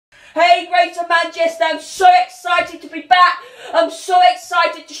Hey Greater Manchester, I'm so excited to be back. I'm so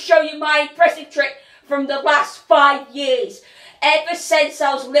excited to show you my impressive trick from the last 5 years. Ever since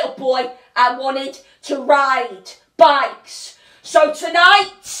I was a little boy, I wanted to ride bikes. So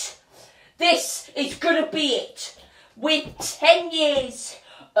tonight, this is going to be it. With 10 years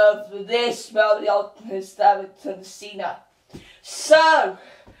of this, well, the old Cena. So,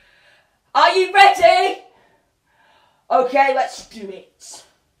 are you ready? Okay, let's do it.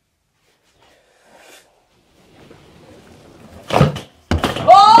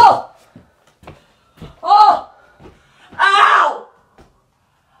 Oh! Oh! Ow!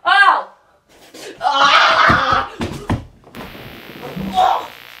 Ow! Ah!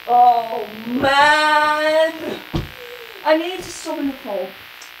 Oh, man! I need to summon the pole.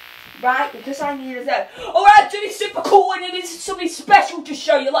 Right, because I needed that. Alright, I'm doing super cool and it is something special to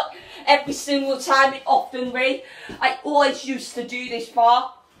show you. Like, every single time it often rains. I always used to do this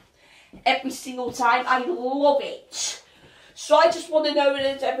far. Every single time. I love it. So I just want to know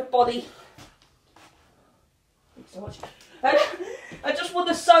that everybody. Thanks so much. I just want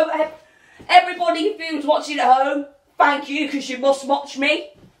to show everybody who's watching at home. Thank you, because you must watch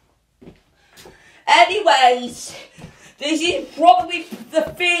me. Anyways, this is probably the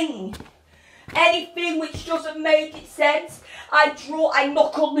thing. Anything which doesn't make it sense, I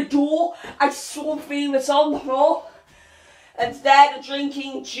knock on the door, I saw something that's on the floor, and instead of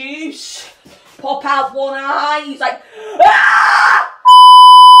drinking juice, pop out one eye, he's like, ah!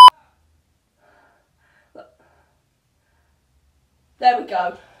 There we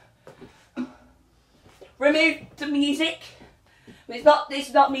go. Remove the music. This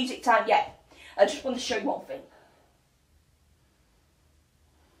is not music time yet. I just want to show you one thing.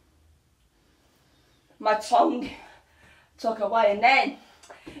 My tongue took away and then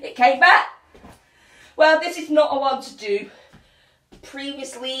it came back. Well, this is not what I want to do.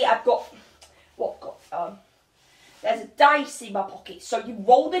 Previously, I've got, there's a dice in my pocket. So you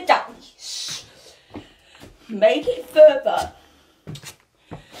roll the dice, make it further.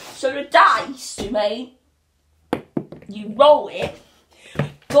 So the dice, you roll it,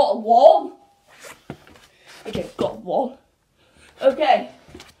 got a 1. Okay, got a 1. Okay,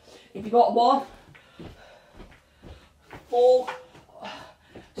 if you got a 1, 4,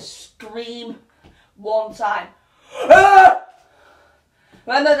 scream 1 time. Ah!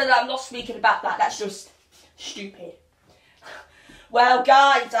 Well, no, I'm not speaking about that. That's just stupid. Well,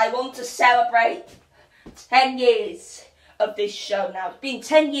 guys, I want to celebrate 10 years of this show now. It's been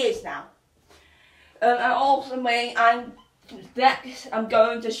 10 years now. And ultimately, I'm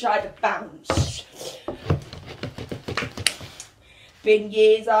going to try to bounce. Been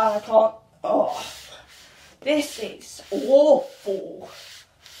years, I can't. Oh, this is awful.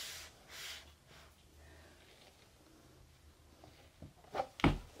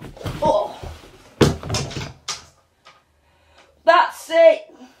 Oh, that's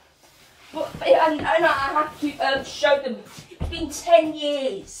it. But and I have to show them. It's been 10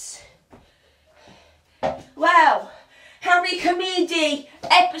 years. Well, Harri Comedy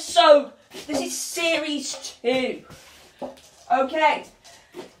episode. This is series 2. Okay,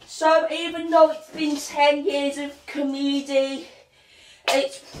 so even though it's been 10 years of comedy,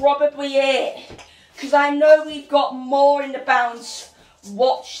 it's probably it. Because I know we've got more in the bounce.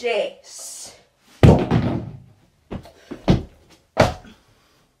 Watch this.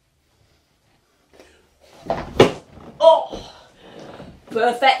 Oh,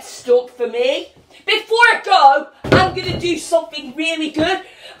 perfect stunt for me. Before I go, I'm going to do something really good.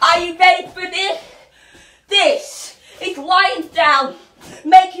 Are you ready for this? This is lying down,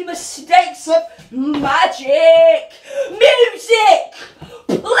 making mistakes of magic. Music,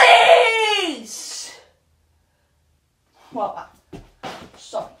 please. Well,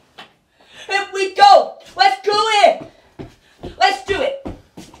 sorry. Here we go. Let's do it. Let's do it.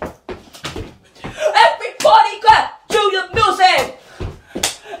 Everybody clap to the music.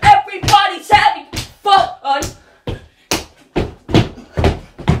 Everybody's having fun.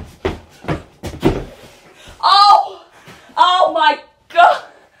 Oh my God.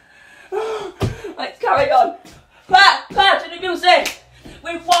 Let's carry on. Clap to the music.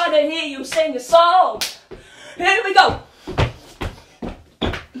 We want to hear you sing a song. Here we go.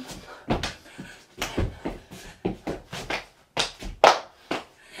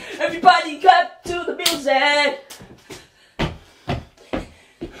 Everybody clap to the music.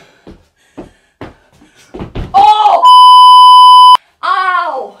 Oh!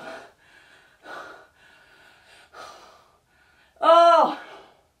 Ow! Oh!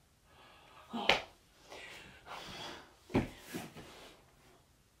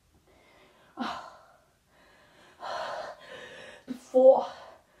 Before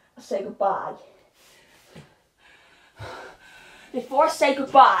I say goodbye, before I say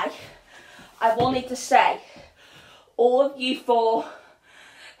goodbye, I wanted to say, all of you for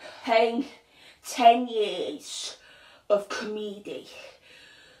paying 10 years of comedy,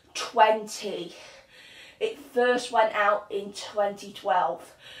 20, it first went out in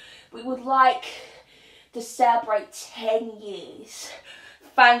 2012. We would like to celebrate 10 years.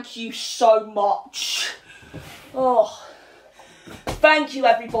 Thank you so much. Oh, thank you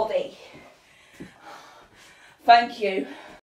everybody. Thank you.